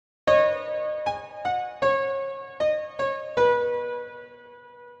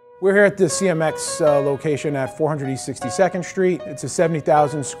We're here at the CMX location at 400 East 62nd Street. It's a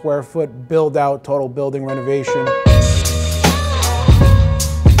 70,000 square foot build-out, total building renovation.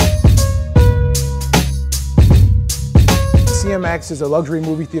 CMX is a luxury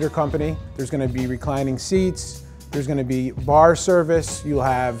movie theater company. There's going to be reclining seats. There's going to be bar service. You'll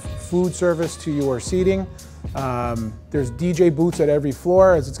have food service to your seating. There's DJ booths at every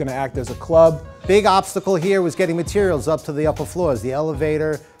floor as it's going to act as a club. Big obstacle here was getting materials up to the upper floors. The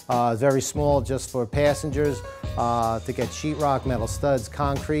elevator is very small just for passengers. To get sheetrock, metal studs,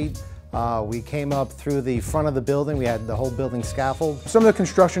 concrete. We came up through the front of the building. We had the whole building scaffold. Some of the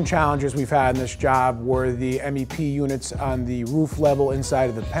construction challenges we've had in this job were the MEP units on the roof level inside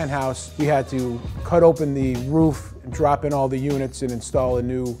of the penthouse. We had to cut open the roof, drop in all the units and install a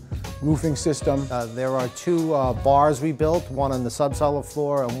new roofing system. There are two bars we built, one on the subcellar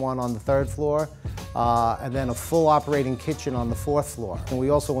floor and one on the third floor, and then a full operating kitchen on the fourth floor. And we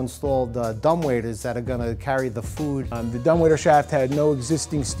also installed dumbwaiters that are going to carry the food. The dumbwaiter shaft had no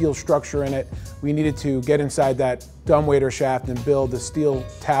existing steel structure in it. We needed to get inside that dumbwaiter shaft and build a steel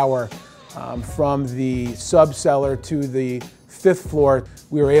tower from the subcellar to the fifth floor.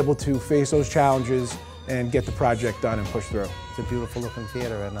 We were able to face those challenges and get the project done and push through. It's a beautiful looking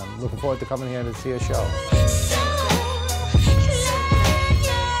theater, and I'm looking forward to coming here to see a show.